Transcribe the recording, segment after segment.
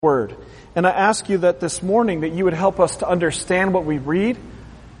Word. And I ask you that this morning that you would help us to understand what we read,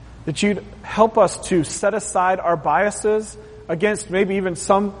 that you'd help us to set aside our biases against maybe even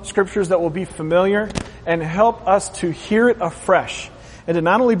some scriptures that will be familiar, and help us to hear it afresh, and to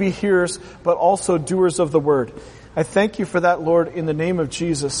not only be hearers, but also doers of the Word. I thank you for that, Lord, in the name of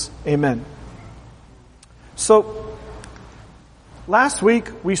Jesus. Amen. So, last week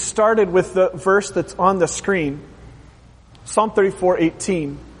we started with the verse that's on the screen, Psalm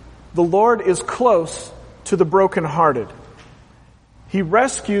 34:18. The Lord is close to the brokenhearted. He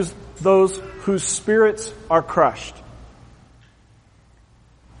rescues those whose spirits are crushed.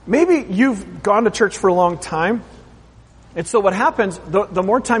 Maybe you've gone to church for a long time, and so what happens, the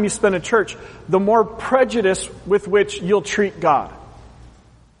more time you spend in church, the more prejudice with which you'll treat God.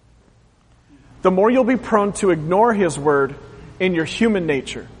 The more you'll be prone to ignore His Word in your human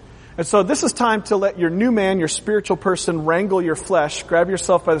nature. And so this is time to let your new man, your spiritual person, wrangle your flesh, grab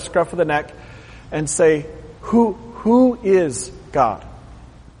yourself by the scruff of the neck, and say, who is God?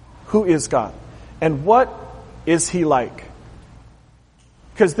 Who is God? And what is He like?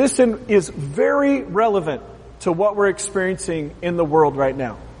 Because this is very relevant to what we're experiencing in the world right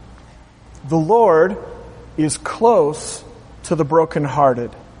now. The Lord is close to the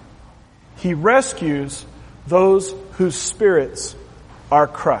brokenhearted. He rescues those whose spirits are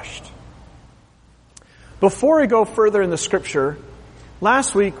crushed. Before we go further in the scripture,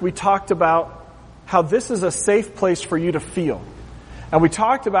 last week we talked about how this is a safe place for you to feel. And we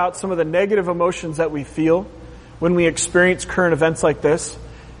talked about some of the negative emotions that we feel when we experience current events like this.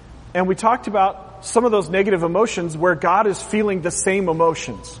 And we talked about some of those negative emotions where God is feeling the same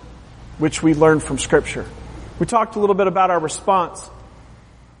emotions, which we learned from Scripture. We talked a little bit about our response.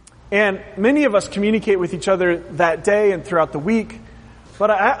 And many of us communicate with each other that day and throughout the week. But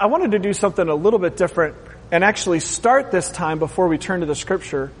I wanted to do something a little bit different and actually start this time before we turn to the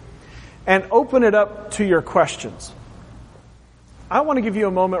Scripture and open it up to your questions. I want to give you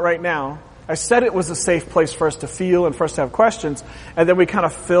a moment right now. I said it was a safe place for us to feel and for us to have questions, and then we kind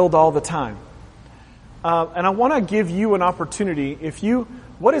of filled all the time. And I want to give you an opportunity.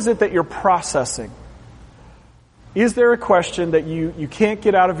 What is it that you're processing? Is there a question that you can't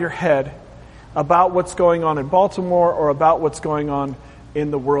get out of your head about what's going on in Baltimore or about what's going on in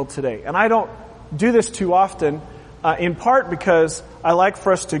the world today? And I don't do this too often, in part because I like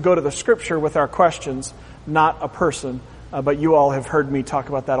for us to go to the Scripture with our questions, not a person. But you all have heard me talk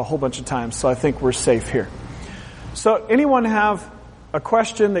about that a whole bunch of times, so I think we're safe here. So anyone have a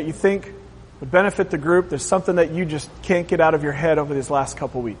question that you think would benefit the group? There's something that you just can't get out of your head over these last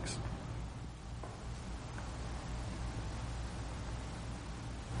couple weeks.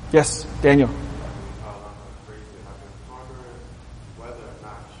 Yes, Daniel.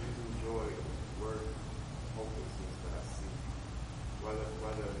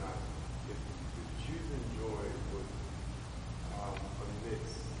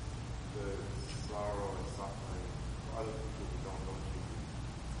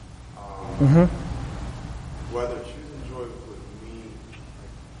 Whether choosing joy would mean,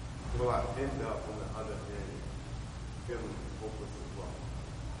 will I end up on the other end feeling hopeless as well?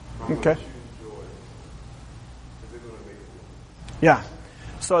 If I'm going to choose joy, is it going to make it work? Yeah.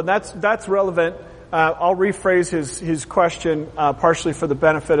 So that's relevant. I'll rephrase his question partially for the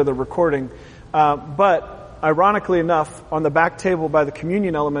benefit of the recording. But ironically enough, on the back table by the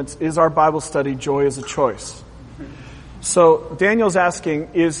communion elements is our Bible study, Joy is a Choice. So Daniel's asking,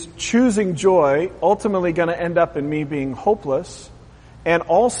 is choosing joy ultimately going to end up in me being hopeless? And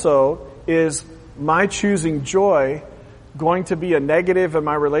also, is my choosing joy going to be a negative in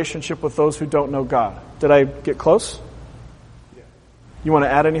my relationship with those who don't know God? Did I get close? Yeah. You want to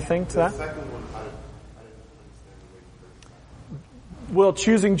add anything to that? The second one, I didn't understand the way you heard it. Will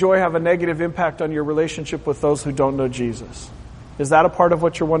choosing joy have a negative impact on your relationship with those who don't know Jesus? Is that a part of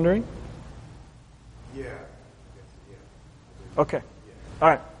what you're wondering? Yeah. Okay. All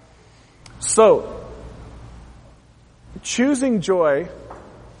right. So, choosing joy,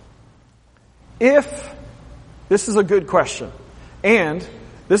 this is a good question. And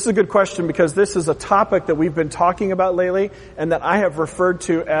this is a good question because this is a topic that we've been talking about lately and that I have referred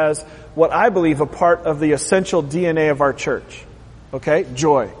to as what I believe a part of the essential DNA of our church. Okay?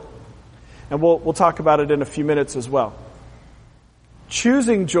 Joy. And we'll talk about it in a few minutes as well.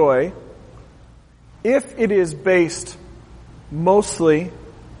 Choosing joy, if it is based mostly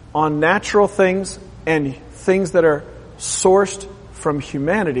on natural things and things that are sourced from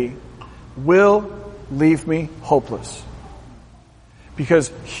humanity, will leave me hopeless. Because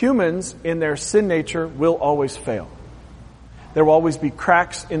humans in their sin nature will always fail. There will always be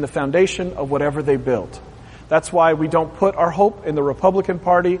cracks in the foundation of whatever they build. That's why we don't put our hope in the Republican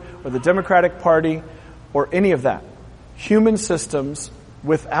Party or the Democratic Party or any of that. Human systems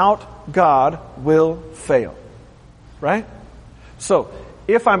without God will fail. Right? So,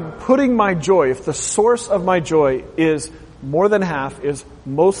 if I'm putting my joy, if the source of my joy is more than half, is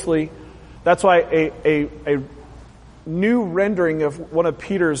mostly, that's why a new rendering of one of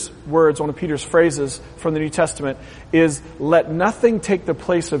Peter's words, one of Peter's phrases from the New Testament is, let nothing take the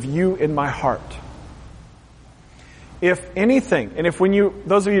place of you in my heart. If anything, and if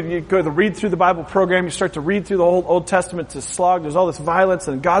those of you go to the read through the Bible program, you start to read through the whole Old Testament to slog, there's all this violence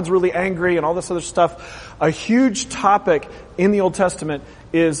and God's really angry and all this other stuff. A huge topic in the Old Testament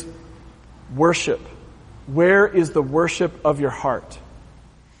is worship. Where is the worship of your heart?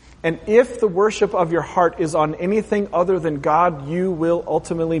 And if the worship of your heart is on anything other than God, you will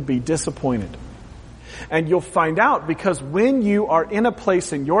ultimately be disappointed. And you'll find out, because when you are in a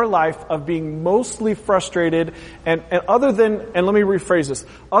place in your life of being mostly frustrated and other than, and let me rephrase this,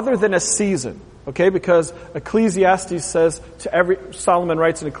 other than a season, okay? Because Ecclesiastes says Solomon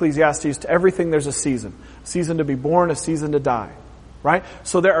writes in Ecclesiastes, to everything there's a season. A season to be born, a season to die. Right?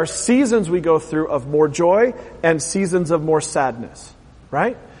 So there are seasons we go through of more joy and seasons of more sadness.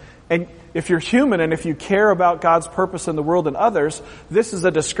 Right? And if you're human and if you care about God's purpose in the world and others, this is a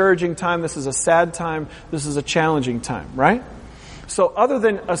discouraging time, this is a sad time, this is a challenging time. Right? So other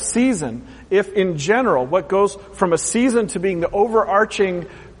than a season, if in general what goes from a season to being the overarching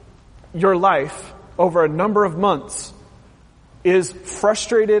your life over a number of months is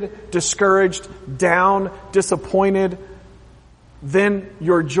frustrated, discouraged, down, disappointed, then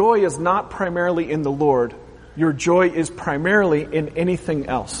your joy is not primarily in the Lord. Your joy is primarily in anything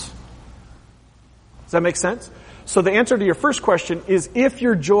else. Does that make sense? So the answer to your first question is, if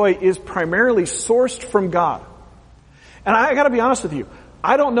your joy is primarily sourced from God. And I gotta be honest with you,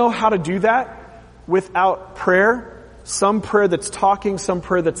 I don't know how to do that without prayer. Some prayer that's talking, some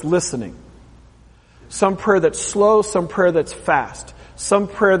prayer that's listening. Some prayer that's slow, some prayer that's fast. Some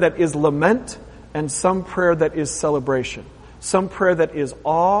prayer that is lament, and some prayer that is celebration. Some prayer that is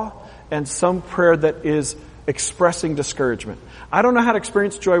awe, and some prayer that is expressing discouragement. I don't know how to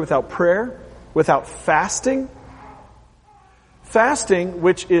experience joy without prayer, without fasting. Fasting,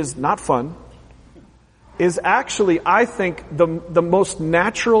 which is not fun, is actually, I think, the most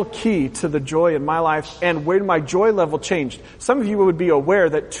natural key to the joy in my life and where my joy level changed. Some of you would be aware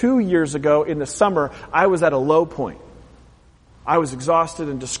that 2 years ago in the summer, I was at a low point. I was exhausted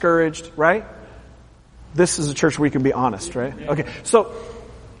and discouraged, right? This is a church where we can be honest, right? Okay, so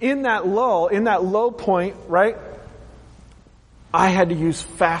in that low point, right, I had to use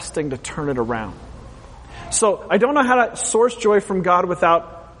fasting to turn it around. So I don't know how to source joy from God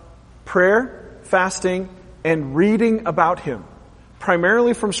without prayer, fasting, and reading about Him.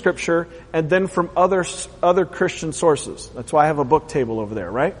 Primarily from Scripture and then from other Christian sources. That's why I have a book table over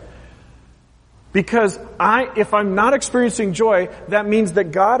there, right? Because if I'm not experiencing joy, that means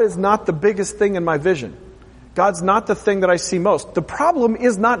that God is not the biggest thing in my vision. God's not the thing that I see most. The problem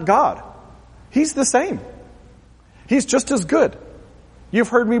is not God. He's the same. He's just as good. You've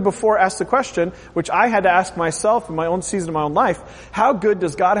heard me before ask the question, which I had to ask myself in my own season of my own life, how good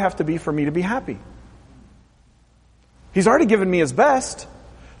does God have to be for me to be happy? He's already given me His best.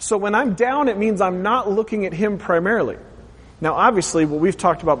 So when I'm down, it means I'm not looking at Him primarily. Now, obviously, what we've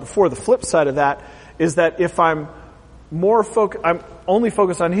talked about before, the flip side of that is that if I'm I'm only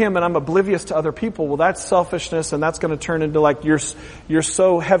focused on Him and I'm oblivious to other people, well, that's selfishness, and that's going to turn into like you're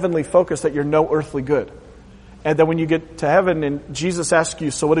so heavenly focused that you're no earthly good. And then when you get to heaven and Jesus asks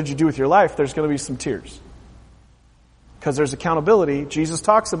you, so what did you do with your life? There's going to be some tears. Because there's accountability. Jesus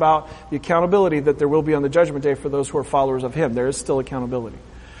talks about the accountability that there will be on the judgment day for those who are followers of Him. There is still accountability.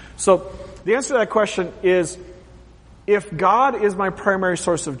 So the answer to that question is, if God is my primary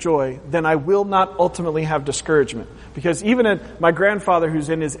source of joy, then I will not ultimately have discouragement. Because even my grandfather, who's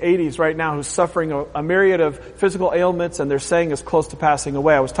in his 80s right now, who's suffering a myriad of physical ailments, and they're saying is close to passing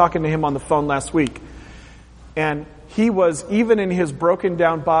away. I was talking to him on the phone last week. And he was, even in his broken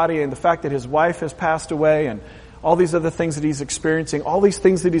down body and the fact that his wife has passed away and all these other things that he's experiencing, all these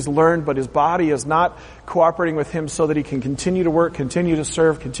things that he's learned, but his body is not cooperating with him so that he can continue to work, continue to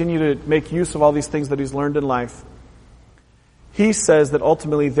serve, continue to make use of all these things that he's learned in life. He says that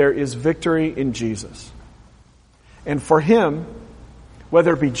ultimately there is victory in Jesus. And for him,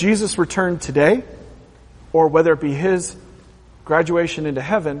 whether it be Jesus' return today or whether it be his graduation into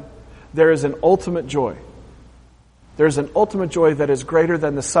heaven, there is an ultimate joy. There's an ultimate joy that is greater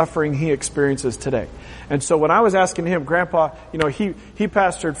than the suffering he experiences today. And so when I was asking him, Grandpa, he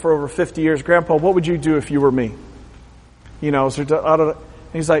pastored for over 50 years. Grandpa, what would you do if you were me?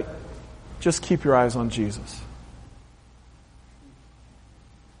 He's like, just keep your eyes on Jesus.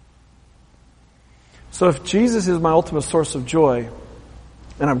 So if Jesus is my ultimate source of joy,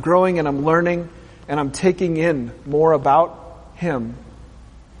 and I'm growing and I'm learning and I'm taking in more about Him,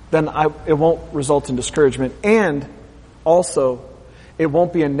 then it won't result in discouragement. And also, it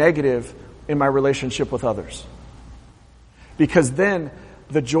won't be a negative in my relationship with others. Because then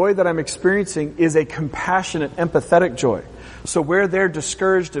the joy that I'm experiencing is a compassionate, empathetic joy. So where they're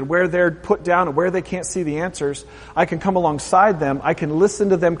discouraged and where they're put down and where they can't see the answers, I can come alongside them, I can listen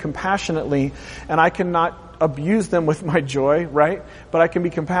to them compassionately, and I cannot abuse them with my joy, right? But I can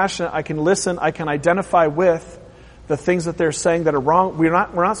be compassionate, I can listen, I can identify with the things that they're saying that are wrong.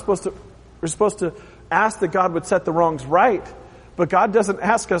 We're supposed to ask that God would set the wrongs right, but God doesn't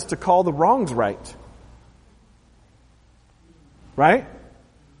ask us to call the wrongs right. Right?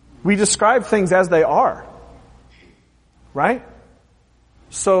 We describe things as they are. Right?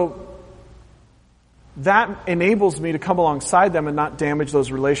 So that enables me to come alongside them and not damage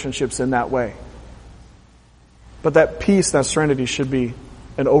those relationships in that way. But that peace, that serenity should be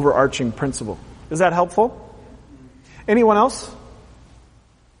an overarching principle. Is that helpful? Anyone else?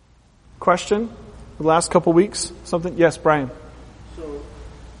 Question? The last couple weeks? Something? Yes, Brian. So,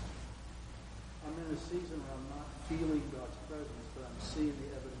 I'm in a season where I'm not feeling God's presence, but I'm seeing the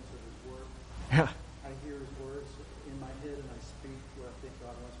evidence of His Word. Yeah. I hear His words in my head and I speak where I think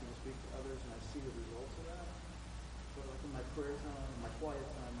God wants me to speak to others, and I see the results of that. But like in my prayer time, in my quiet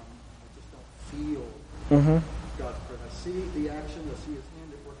time, I just don't feel God's presence. I see the action, I see His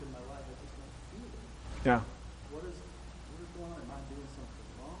hand at work in my life, I just don't feel it. Yeah. What is going on? Am I doing something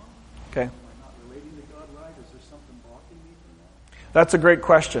wrong? Okay. Am I not relating to God right? Is there something blocking me from that? That's a great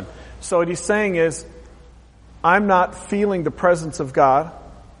question. So what he's saying is, I'm not feeling the presence of God.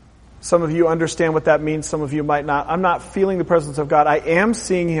 Some of you understand what that means, some of you might not. I'm not feeling the presence of God. I am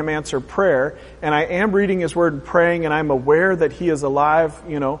seeing Him answer prayer, and I am reading His Word and praying, and I'm aware that He is alive,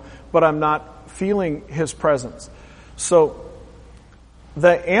 but I'm not feeling His presence. So the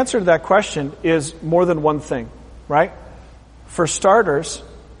answer to that question is more than one thing, right? For starters,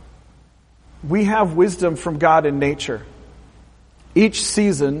 we have wisdom from God in nature. Each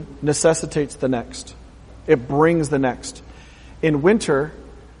season necessitates the next. It brings the next. In winter,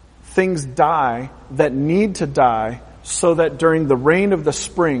 things die that need to die so that during the rain of the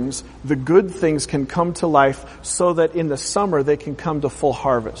springs, the good things can come to life so that in the summer they can come to full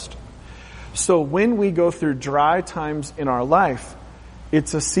harvest. So when we go through dry times in our life,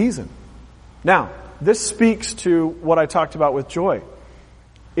 it's a season. Now, this speaks to what I talked about with joy.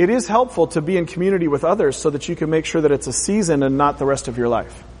 It is helpful to be in community with others so that you can make sure that it's a season and not the rest of your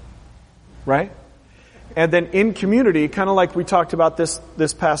life. Right? And then in community, kind of like we talked about this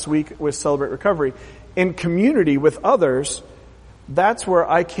past week with Celebrate Recovery, in community with others, that's where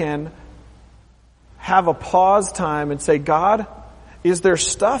I can have a pause time and say, God, is there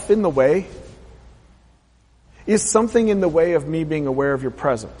stuff in the way? Is something in the way of me being aware of your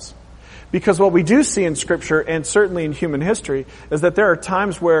presence? Because what we do see in Scripture, and certainly in human history, is that there are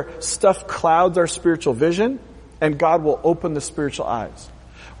times where stuff clouds our spiritual vision, and God will open the spiritual eyes.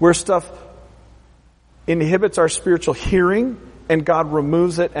 Where stuff inhibits our spiritual hearing, and God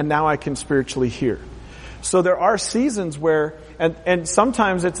removes it, and now I can spiritually hear. So there are seasons where, and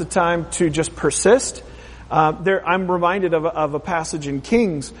sometimes it's a time to just persist. I'm reminded of a passage in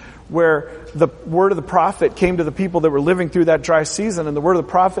Kings where the word of the prophet came to the people that were living through that dry season, and the word of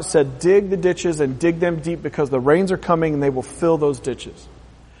the prophet said, dig the ditches and dig them deep because the rains are coming and they will fill those ditches.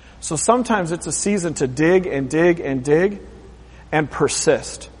 So sometimes it's a season to dig and dig and dig and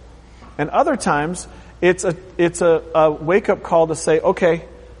persist. And other times it's a wake-up call to say, okay,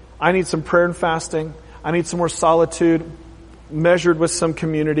 I need some prayer and fasting. I need some more solitude measured with some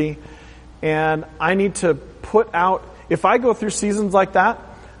community. And I need to put out, if I go through seasons like that,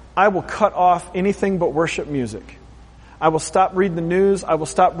 I will cut off anything but worship music. I will stop reading the news. I will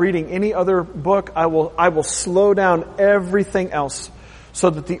stop reading any other book. I will slow down everything else so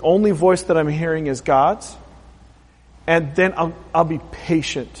that the only voice that I'm hearing is God's. And then I'll be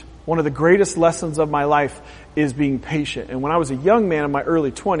patient. One of the greatest lessons of my life is being patient. And when I was a young man in my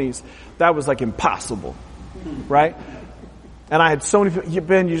early 20s, that was like impossible, right? And I had so many people,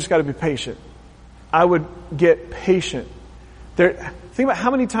 Ben, you just got to be patient. I would get patient. Think about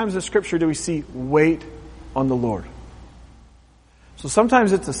how many times in Scripture do we see wait on the Lord. So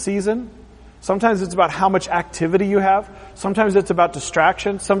sometimes it's a season. Sometimes it's about how much activity you have. Sometimes it's about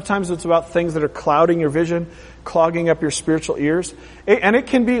distraction. Sometimes it's about things that are clouding your vision, clogging up your spiritual ears. And it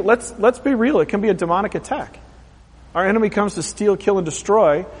can be, let's be real, it can be a demonic attack. Our enemy comes to steal, kill, and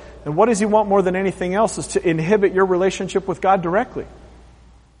destroy. And what does he want more than anything else is to inhibit your relationship with God directly.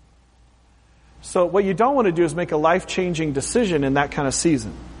 So what you don't want to do is make a life-changing decision in that kind of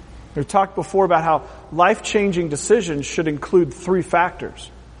season. We've talked before about how life-changing decisions should include 3 factors: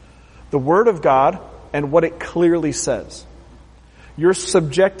 the Word of God and what it clearly says, your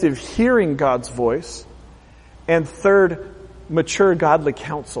subjective hearing God's voice, and third, mature godly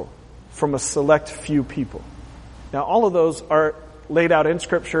counsel from a select few people. Now, all of those are laid out in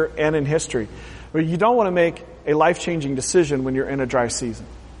Scripture and in history. But you don't want to make a life-changing decision when you're in a dry season.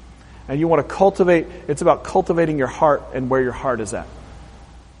 And you want to it's about cultivating your heart and where your heart is at.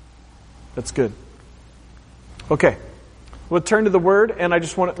 That's good. Okay. We'll turn to the Word, and I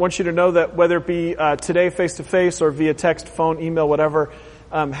just want you to know that whether it be today face-to-face or via text, phone, email, whatever,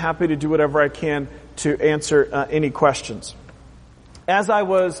 I'm happy to do whatever I can to answer any questions. As I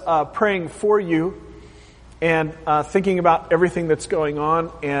was praying for you and thinking about everything that's going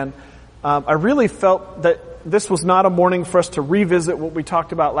on, and I really felt that this was not a morning for us to revisit what we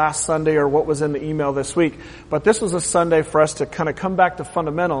talked about last Sunday or what was in the email this week, but this was a Sunday for us to kind of come back to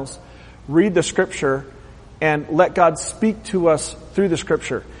fundamentals, read the Scripture, and let God speak to us through the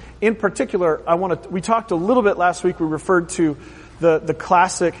Scripture. In particular, we talked a little bit last week, we referred to the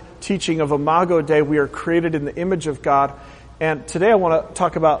classic teaching of Imago Dei, we are created in the image of God. And today I want to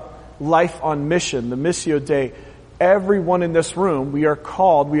talk about life on mission, the Missio Dei. Everyone in this room, we are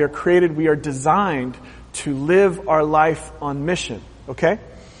called, we are created, we are designed to live our life on mission. Okay?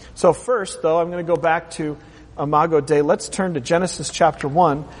 So first, though, I'm going to go back to Imago Dei. Let's turn to Genesis chapter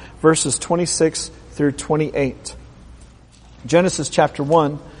 1, verses 26 through 28. Genesis chapter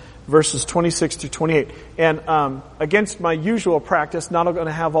 1, verses 26 through 28. And against my usual practice, not going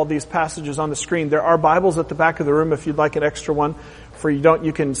to have all these passages on the screen. There are Bibles at the back of the room if you'd like an extra one. For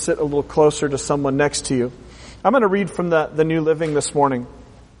you can sit a little closer to someone next to you. I'm going to read from the New Living this morning.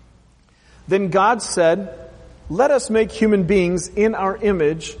 Then God said, "Let us make human beings in our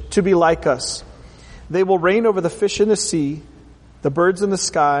image to be like us. They will reign over the fish in the sea, the birds in the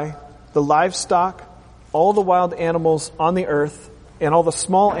sky, the livestock, all the wild animals on the earth, and all the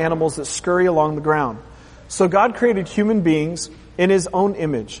small animals that scurry along the ground." So God created human beings in His own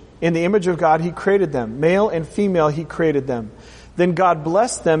image. In the image of God He created them. Male and female He created them. Then God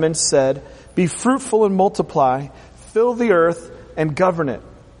blessed them and said, "Be fruitful and multiply, fill the earth and govern it.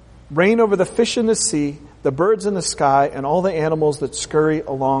 Reign over the fish in the sea, the birds in the sky, and all the animals that scurry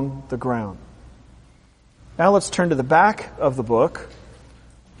along the ground." Now let's turn to the back of the book,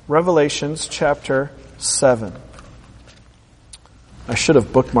 Revelations chapter 7. I should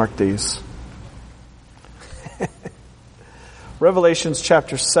have bookmarked these. Revelations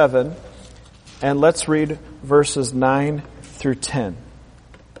chapter 7, and let's read verses 9 through 10.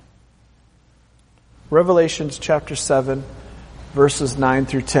 Revelations chapter 7, verses 9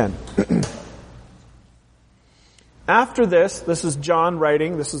 through 10. After this is John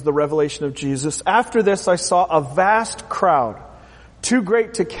writing, this is the revelation of Jesus. "After this I saw a vast crowd, too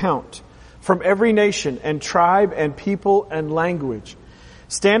great to count, from every nation and tribe and people and language,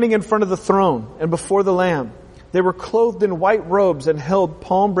 standing in front of the throne and before the Lamb. They were clothed in white robes and held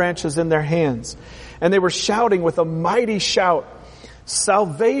palm branches in their hands. And they were shouting with a mighty shout,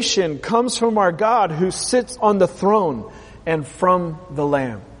 'Salvation comes from our God who sits on the throne and from the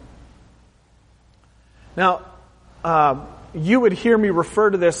Lamb.'" Now, you would hear me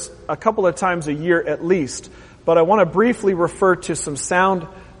refer to this a couple of times a year at least, but I want to briefly refer to some sound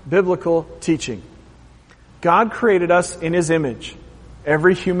biblical teaching. God created us in His image,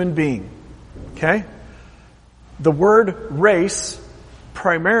 every human being. Okay? The word race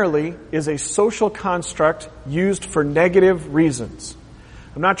primarily is a social construct used for negative reasons.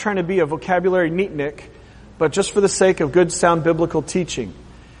 I'm not trying to be a vocabulary neatnik, but just for the sake of good sound biblical teaching.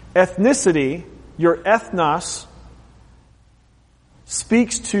 Ethnicity, your ethnos,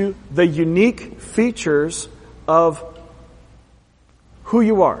 speaks to the unique features of who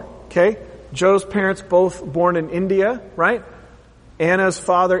you are. Okay? Joe's parents both born in India, right? Anna's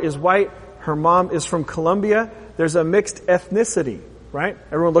father is white. Her mom is from Colombia. There's a mixed ethnicity, right?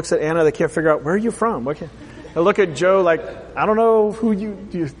 Everyone looks at Anna, they can't figure out, where are you from? They look at Joe like, I don't know who you,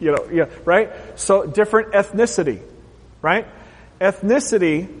 right? So different ethnicity, right?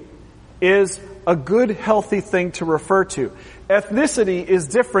 Ethnicity is a good, healthy thing to refer to. Ethnicity is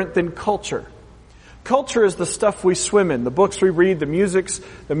different than culture. Culture is the stuff we swim in, the books we read, the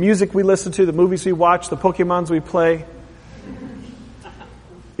music we listen to, the movies we watch, the Pokemons we play.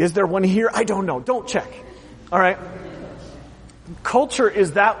 Is there one here? I don't know. Don't check. All right. Culture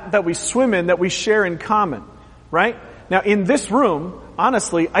is that we swim in, that we share in common, right? Now, in this room,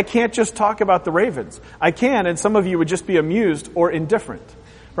 honestly, I can't just talk about the Ravens. I can, and some of you would just be amused or indifferent,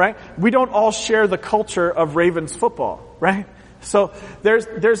 right? We don't all share the culture of Ravens football, right? So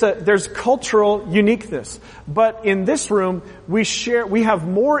there's cultural uniqueness. But in this room, we have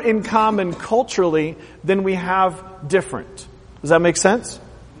more in common culturally than we have different. Does that make sense?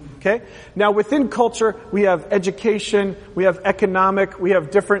 Okay? Now within culture, we have education, we have economic, we have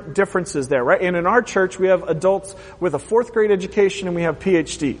different differences there, right? And in our church, we have adults with a 4th grade education and we have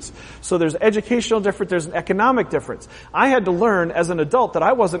PhDs. So there's educational difference, there's an economic difference. I had to learn as an adult that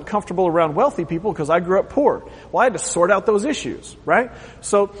I wasn't comfortable around wealthy people because I grew up poor. Well, I had to sort out those issues, right?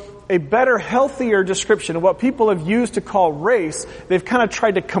 So a better, healthier description of what people have used to call race, they've kind of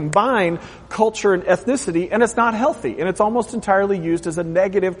tried to combine culture and ethnicity, and it's not healthy, and it's almost entirely used as a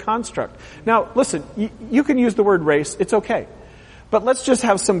negative construct. Now, listen, you can use the word race, it's okay. But let's just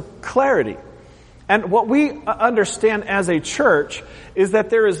have some clarity. And what we understand as a church is that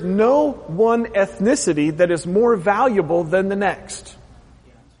there is no one ethnicity that is more valuable than the next.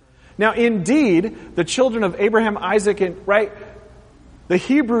 Now, indeed, the children of Abraham, Isaac, and, right, the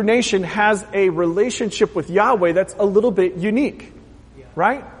Hebrew nation has a relationship with Yahweh that's a little bit unique,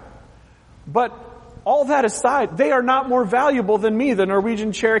 right? But all that aside, they are not more valuable than me, the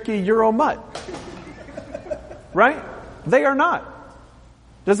Norwegian Cherokee Euro Mutt. Right? They are not.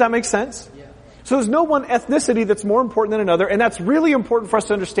 Does that make sense? Yeah. So there's no one ethnicity that's more important than another, and that's really important for us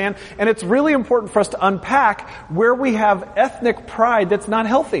to understand, and it's really important for us to unpack where we have ethnic pride that's not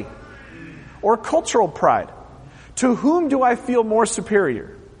healthy, or cultural pride. To whom do I feel more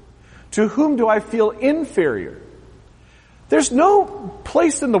superior? To whom do I feel inferior? There's no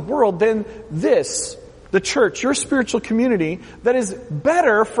place in the world than this, the church, your spiritual community, that is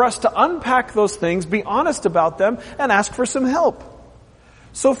better for us to unpack those things, be honest about them, and ask for some help.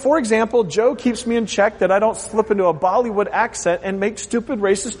 So, for example, Joe keeps me in check that I don't slip into a Bollywood accent and make stupid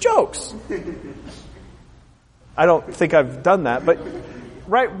racist jokes. I don't think I've done that, but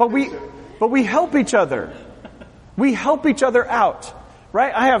we help each other. We help each other out,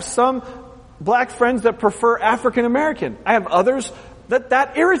 right? I have some black friends that prefer African American. I have others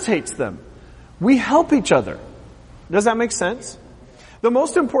that irritates them. We help each other. Does that make sense? The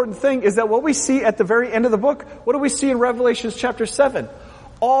most important thing is that what we see at the very end of the book, what do we see in Revelation chapter 7?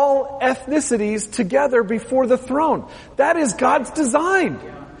 All ethnicities together before the throne. That is God's design.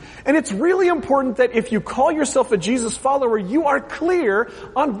 And it's really important that if you call yourself a Jesus follower, you are clear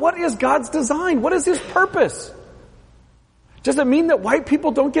on what is God's design. What is His purpose? Does it mean that white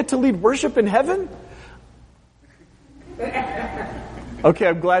people don't get to lead worship in heaven? Okay,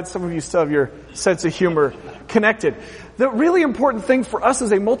 I'm glad some of you still have your sense of humor connected. The really important thing for us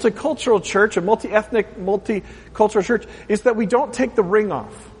as a multicultural church, a multi-ethnic, multicultural church, is that we don't take the ring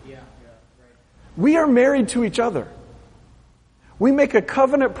off. Yeah, right. We are married to each other. We make a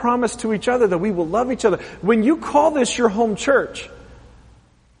covenant promise to each other that we will love each other. When you call this your home church,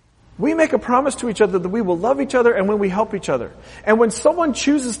 we make a promise to each other that we will love each other and when we help each other. And when someone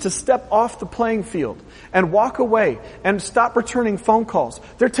chooses to step off the playing field and walk away and stop returning phone calls,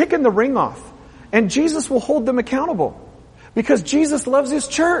 they're taking the ring off. And Jesus will hold them accountable. Because Jesus loves His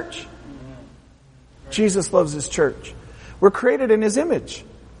church. Jesus loves His church. We're created in His image.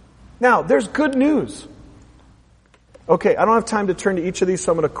 Now, there's good news. Okay, I don't have time to turn to each of these,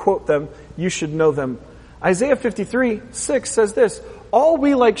 so I'm going to quote them. You should know them. Isaiah 53:6 says this, all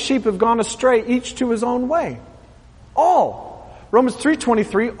we like sheep have gone astray, each to his own way. All. Romans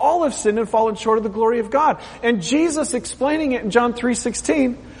 3:23, all have sinned and fallen short of the glory of God. And Jesus explaining it in John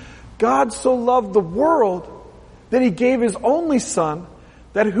 3:16, God so loved the world that He gave His only Son,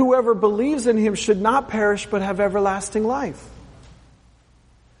 that whoever believes in Him should not perish but have everlasting life.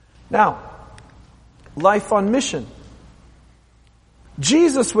 Now, life on mission.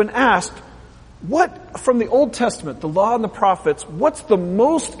 Jesus, when asked, what, from the Old Testament, the law and the prophets, what's the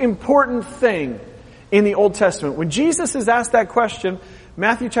most important thing in the Old Testament? When Jesus is asked that question,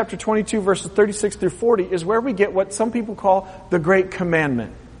 Matthew chapter 22 verses 36 through 40 is where we get what some people call the Great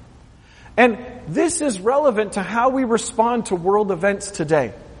Commandment. And this is relevant to how we respond to world events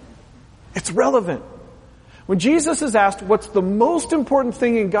today. It's relevant. When Jesus is asked what's the most important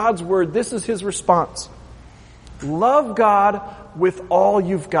thing in God's Word, this is His response. Love God with all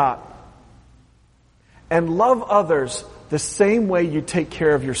you've got. And love others the same way you take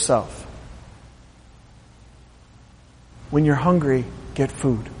care of yourself. When you're hungry, get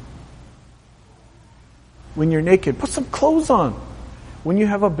food. When you're naked, put some clothes on. When you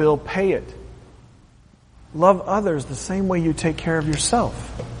have a bill, pay it. Love others the same way you take care of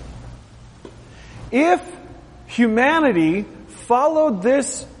yourself. If humanity followed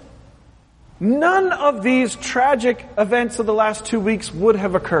this, none of these tragic events of the last 2 weeks would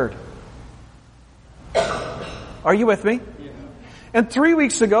have occurred. Are you with me? Yeah. And 3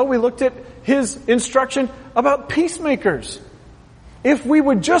 weeks ago, we looked at His instruction about peacemakers. If we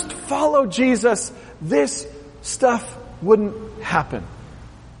would just follow Jesus, this stuff wouldn't happen.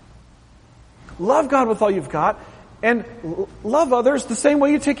 Love God with all you've got, and love others the same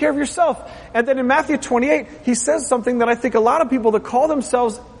way you take care of yourself. And then in Matthew 28, he says something that I think a lot of people that call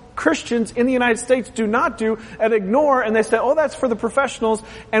themselves Christians in the United States do not do and ignore, and they say, oh, that's for the professionals.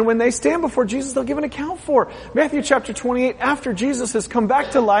 And when they stand before Jesus, they'll give an account for. Matthew chapter 28, after Jesus has come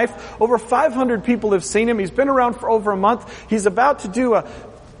back to life, over 500 people have seen him. He's been around for over a month. He's about to do a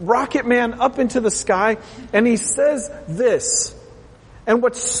rocket man up into the sky, and he says this. And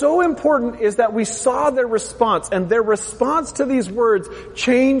what's so important is that we saw their response, and their response to these words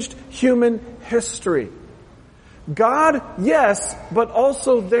changed human history. God, yes, but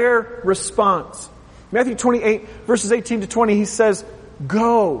also their response. Matthew 28, verses 18 to 20, he says,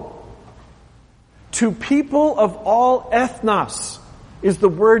 go to people of all ethnos, is the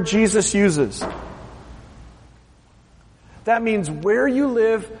word Jesus uses. That means where you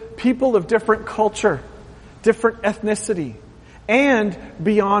live, people of different culture, different ethnicity, and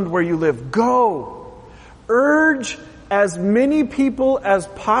beyond where you live. Go. Urge as many people as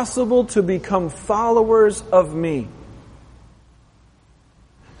possible to become followers of me.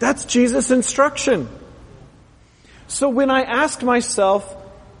 That's Jesus' instruction. So when I ask myself,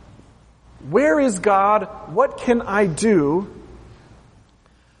 where is God? What can I do?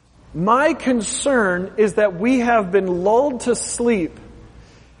 My concern is that we have been lulled to sleep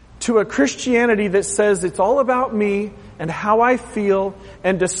to a Christianity that says it's all about me and how I feel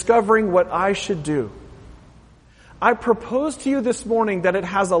and discovering what I should do. I propose to you this morning that it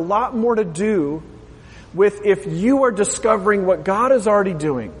has a lot more to do with if you are discovering what God is already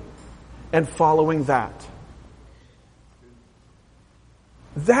doing and following that.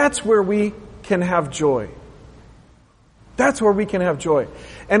 That's where we can have joy. That's where we can have joy.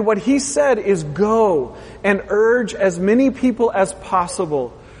 And what he said is go and urge as many people as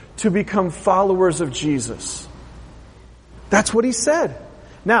possible to become followers of Jesus. That's what he said.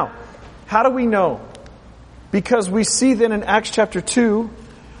 Now, how do we know? Because we see then in Acts chapter 2,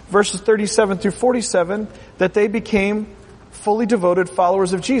 verses 37 through 47, that they became fully devoted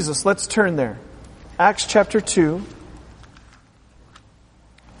followers of Jesus. Let's turn there. Acts chapter 2,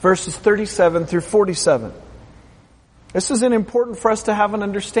 verses 37 through 47. This is important for us to have an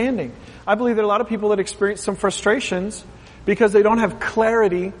understanding. I believe there are a lot of people that experience some frustrations because they don't have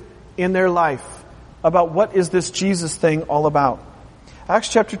clarity in their life about what is this Jesus thing all about. Acts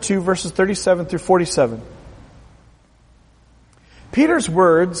chapter 2, verses 37 through 47. Peter's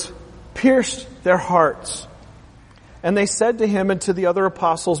words pierced their hearts, and they said to him and to the other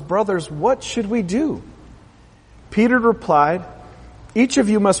apostles, brothers, what should we do? Peter replied, each of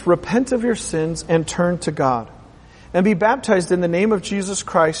you must repent of your sins and turn to God, and be baptized in the name of Jesus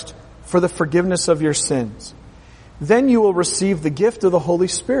Christ for the forgiveness of your sins. Then you will receive the gift of the Holy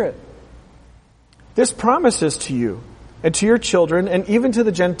Spirit. This promise is to you and to your children and even to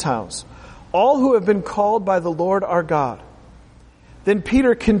the Gentiles, all who have been called by the Lord our God. Then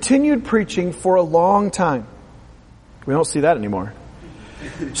Peter continued preaching for a long time. We don't see that anymore.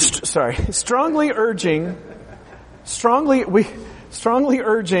 Strongly urging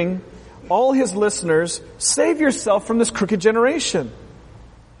all his listeners, save yourself from this crooked generation.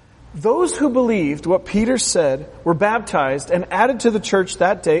 Those who believed what Peter said were baptized and added to the church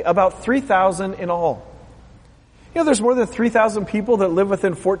that day, about 3,000 in all. You know, there's more than 3,000 people that live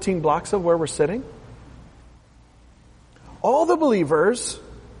within 14 blocks of where we're sitting. All the believers,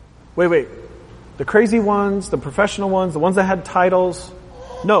 the crazy ones, the professional ones, the ones that had titles.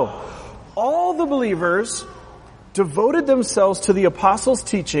 No, all the believers devoted themselves to the apostles'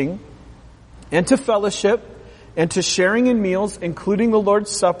 teaching and to fellowship and to sharing in meals, including the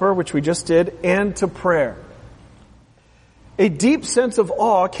Lord's Supper, which we just did, and to prayer. A deep sense of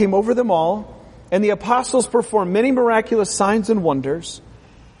awe came over them all, and the apostles performed many miraculous signs and wonders.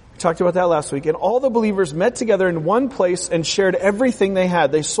 We talked about that last week. And all the believers met together in one place and shared everything they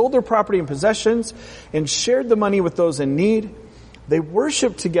had. They sold their property and possessions and shared the money with those in need. They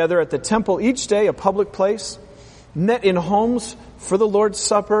worshiped together at the temple each day, a public place, met in homes for the Lord's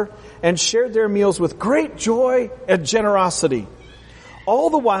Supper, and shared their meals with great joy and generosity, all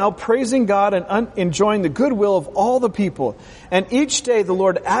the while praising God and enjoying the goodwill of all the people. And each day the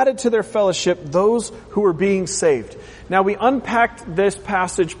Lord added to their fellowship those who were being saved. Now, we unpacked this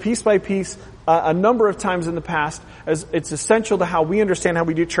passage piece by piece a number of times in the past, as it's essential to how we understand how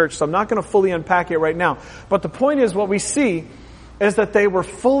we do church, so I'm not going to fully unpack it right now. But the point is, what we see is that they were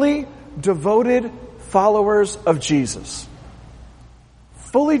fully devoted followers of Jesus.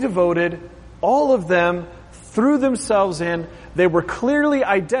 Fully devoted, all of them threw themselves in. They were clearly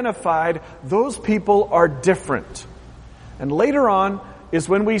identified. Those people are different. And later on is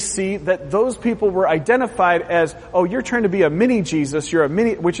when we see that those people were identified as, oh, you're trying to be a mini Jesus, you're a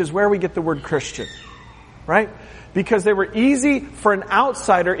mini, which is where we get the word Christian. Right? Because they were easy for an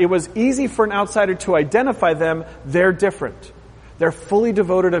outsider, it was easy for an outsider to identify them, they're different. They're fully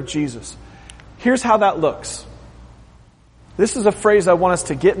devoted of Jesus. Here's how that looks. This is a phrase I want us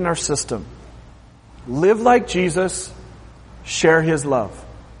to get in our system. Live like Jesus, share His love.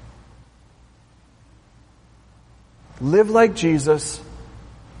 Live like Jesus,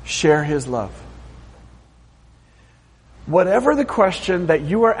 share His love. Whatever the question that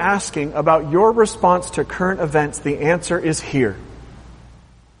you are asking about your response to current events, the answer is here.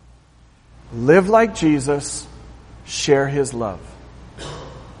 Live like Jesus, share His love.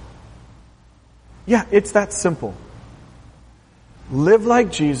 Yeah, it's that simple. Live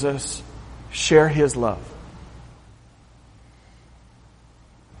like Jesus, share His love.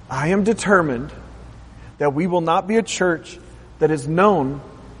 I am determined that we will not be a church that is known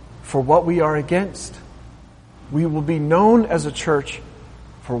for what we are against. We will be known as a church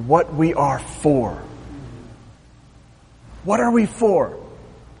for what we are for. What are we for? I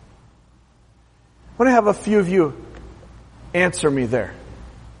want to have a few of you answer me there.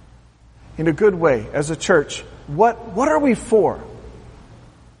 In a good way, as a church, what are we for?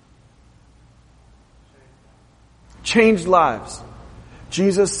 Changed lives.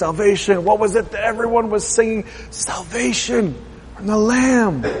 Jesus, salvation. What was it that everyone was singing? Salvation from the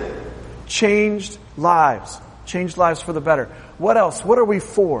Lamb. Changed lives. Changed lives for the better. What else? What are we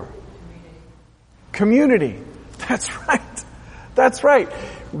for? Community. That's right. That's right.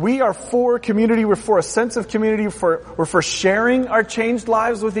 We are for community. We're for a sense of community. We're for sharing our changed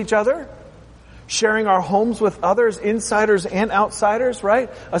lives with each other. Sharing our homes with others, insiders and outsiders, right?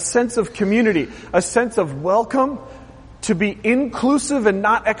 A sense of community. A sense of welcome, to be inclusive and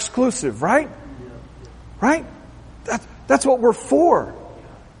not exclusive, right? Right? That's what we're for.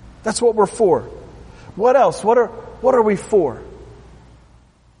 That's what we're for. What else? What are we for?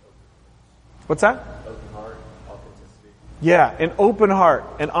 What's that? Open heart, authenticity. Yeah, an open heart,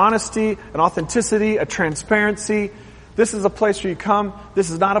 an honesty, an authenticity, a transparency. This is a place where you come. This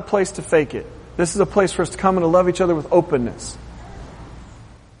is not a place to fake it. This is a place for us to come and to love each other with openness.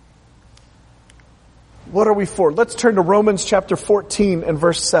 What are we for? Let's turn to Romans chapter 14 and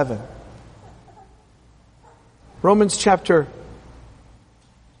verse 7. Romans chapter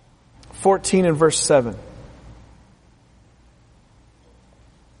 14 and verse 7.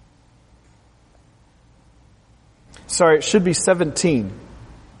 Sorry, it should be 17.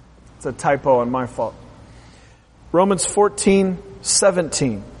 It's a typo on my fault. Romans 14,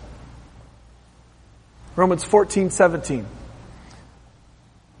 17. Romans 14, 17.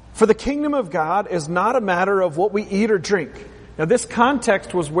 For the kingdom of God is not a matter of what we eat or drink. Now this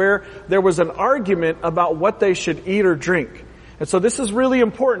context was where there was an argument about what they should eat or drink. And so this is really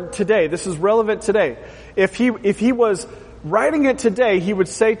important today. This is relevant today. If he was writing it today, he would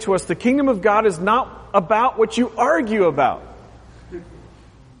say to us, the kingdom of God is not about what you argue about. The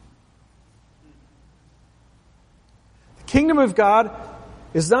kingdom of God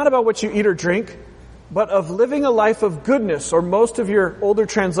is not about what you eat or drink, but of living a life of goodness, or most of your older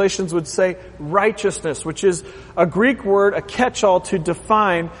translations would say righteousness, which is a Greek word, a catch-all to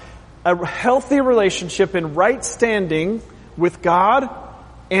define a healthy relationship in right standing with God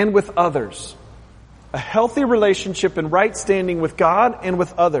and with others. A healthy relationship in right standing with God and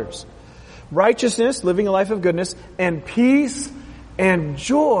with others. Righteousness, living a life of goodness, and peace and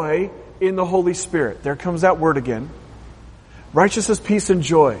joy in the Holy Spirit. There comes that word again. Righteousness, peace, and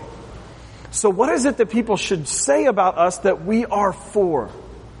joy. So what is it that people should say about us that we are for?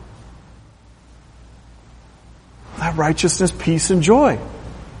 That righteousness, peace, and joy.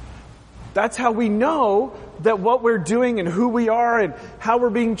 That's how we know that what we're doing and who we are and how we're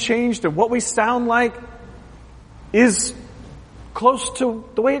being changed and what we sound like is close to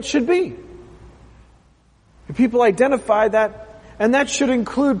the way it should be. And people identify that, and that should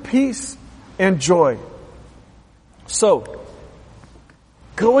include peace and joy. So,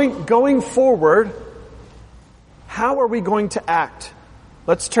 Going forward, how are we going to act?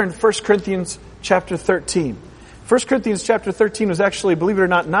 Let's turn to 1 Corinthians chapter 13. 1 Corinthians chapter 13 was actually, believe it or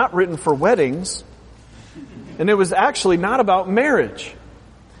not written for weddings. And it was actually not about marriage.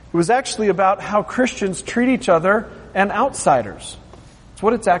 It was actually about how Christians treat each other and outsiders. That's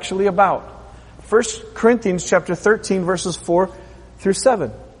what it's actually about. 1 Corinthians chapter 13 verses 4 through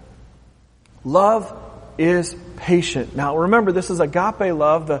 7. Love is patient. Now remember, this is agape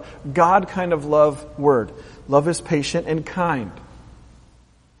love, the God kind of love word. Love is patient and kind.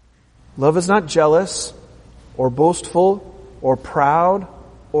 Love is not jealous or boastful or proud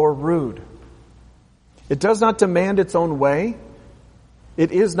or rude. It does not demand its own way.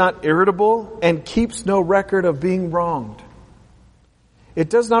 It is not irritable and keeps no record of being wronged. It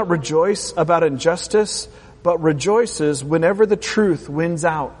does not rejoice about injustice, but rejoices whenever the truth wins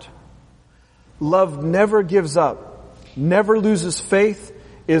out. Love never gives up, never loses faith,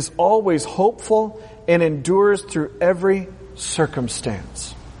 is always hopeful, and endures through every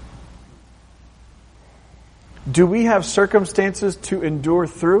circumstance. Do we have circumstances to endure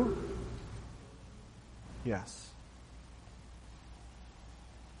through? Yes.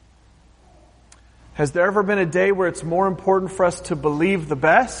 Has there ever been a day where it's more important for us to believe the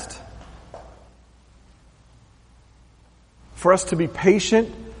best? For us to be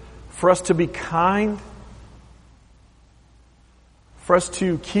patient? For us to be kind? For us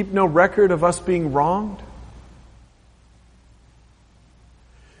to keep no record of us being wronged?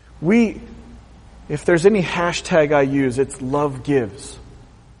 If there's any hashtag I use, it's love gives.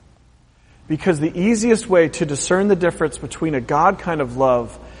 Because the easiest way to discern the difference between a God kind of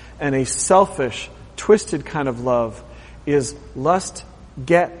love and a selfish, twisted kind of love is lust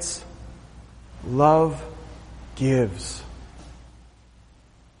gets, love gives.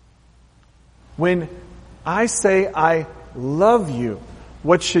 When I say I love you,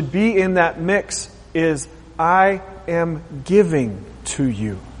 what should be in that mix is I am giving to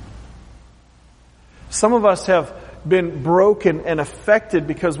you. Some of us have been broken and affected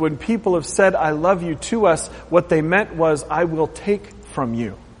because when people have said I love you to us, what they meant was I will take from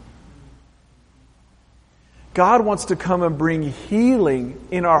you. God wants to come and bring healing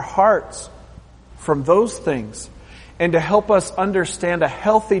in our hearts from those things and to help us understand a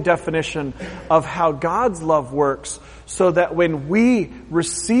healthy definition of how God's love works so that when we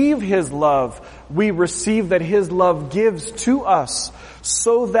receive His love, we receive that His love gives to us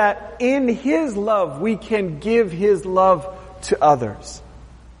so that in His love we can give His love to others.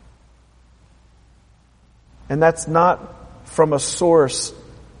 And that's not from a source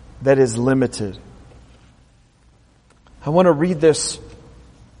that is limited. I want to read this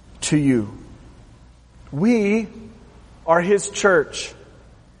to you. We are His church.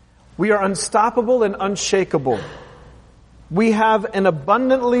 We are unstoppable and unshakable. We have an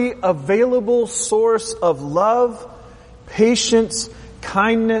abundantly available source of love, patience,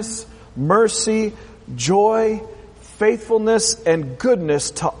 kindness, mercy, joy, faithfulness, and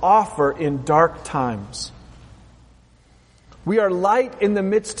goodness to offer in dark times. We are light in the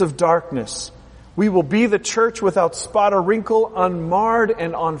midst of darkness. We will be the church without spot or wrinkle, unmarred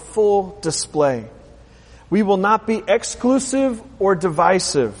and on full display. We will not be exclusive or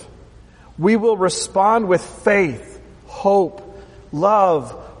divisive. We will respond with faith, hope,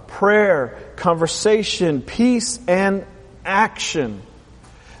 love, prayer, conversation, peace, and action.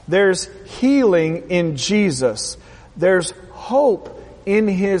 There's healing in Jesus. There's hope in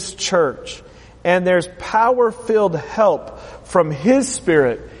His church. And there's power-filled help from His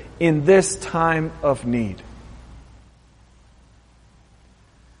Spirit in this time of need.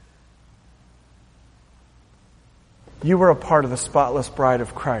 You are a part of the spotless bride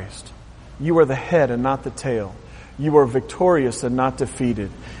of Christ. You are the head and not the tail. You are victorious and not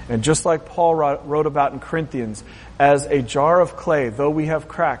defeated. And just like Paul wrote about in Corinthians, as a jar of clay, though we have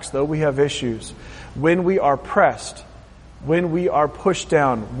cracks, though we have issues, when we are pressed, when we are pushed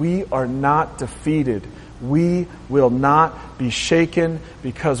down, we are not defeated. We will not be shaken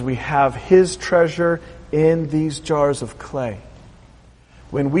because we have His treasure in these jars of clay.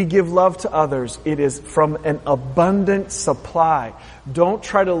 When we give love to others, it is from an abundant supply. Don't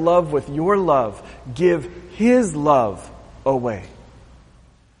try to love with your love. Give His love away.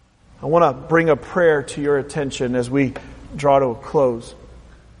 I want to bring a prayer to your attention as we draw to a close.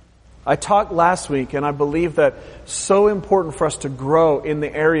 I talked last week, and I believe that so important for us to grow in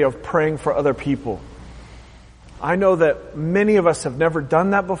the area of praying for other people. I know that many of us have never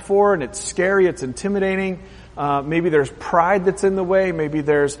done that before, and it's scary, it's intimidating. Maybe there's pride that's in the way. Maybe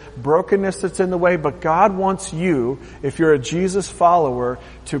there's brokenness that's in the way. But God wants you, if you're a Jesus follower,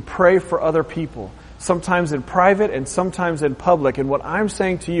 to pray for other people. Sometimes in private and sometimes in public. And what I'm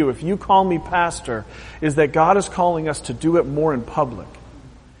saying to you, if you call me pastor, is that God is calling us to do it more in public.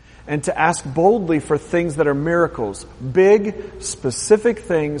 And to ask boldly for things that are miracles. Big, specific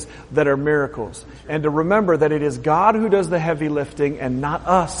things that are miracles. And to remember that it is God who does the heavy lifting and not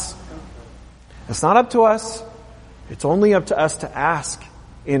us. It's not up to us. It's only up to us to ask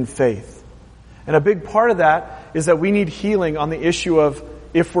in faith. And a big part of that is that we need healing on the issue of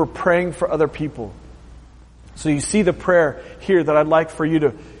if we're praying for other people. So you see the prayer here that I'd like for you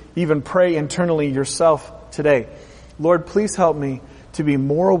to even pray internally yourself today. Lord, please help me to be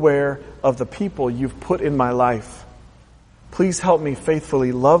more aware of the people You've put in my life. Please help me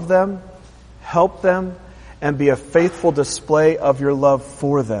faithfully love them help them, and be a faithful display of your love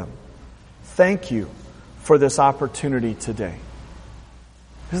for them. Thank you for this opportunity today.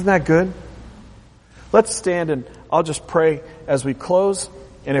 Isn't that good? Let's stand and I'll just pray as we close.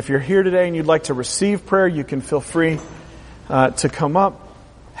 And if you're here today and you'd like to receive prayer, you can feel free to come up.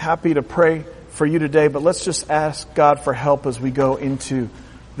 Happy to pray for you today. But let's just ask God for help as we go into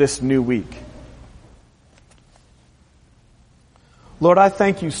this new week. Lord, I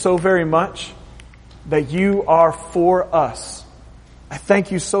thank you so very much that you are for us. I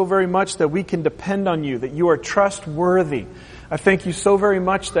thank you so very much that we can depend on you, that you are trustworthy. I thank you so very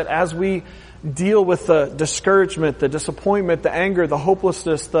much that as we deal with the discouragement, the disappointment, the anger, the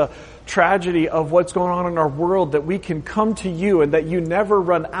hopelessness, the tragedy of what's going on in our world, that we can come to you and that you never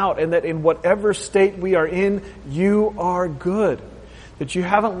run out, and that in whatever state we are in, you are good. That you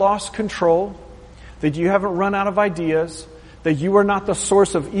haven't lost control, that you haven't run out of ideas, that you are not the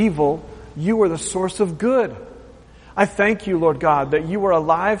source of evil, you are the source of good. I thank you, Lord God, that you are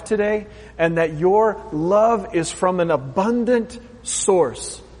alive today and that your love is from an abundant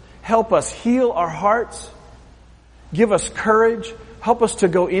source. Help us heal our hearts. Give us courage. Help us to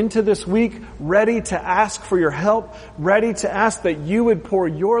go into this week ready to ask for your help, ready to ask that you would pour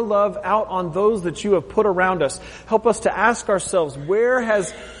your love out on those that you have put around us. Help us to ask ourselves, where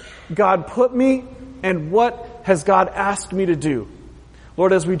has God put me and what has God asked me to do?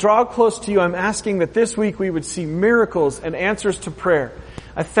 Lord, as we draw close to you, I'm asking that this week we would see miracles and answers to prayer.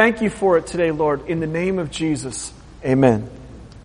 I thank you for it today, Lord, in the name of Jesus. Amen.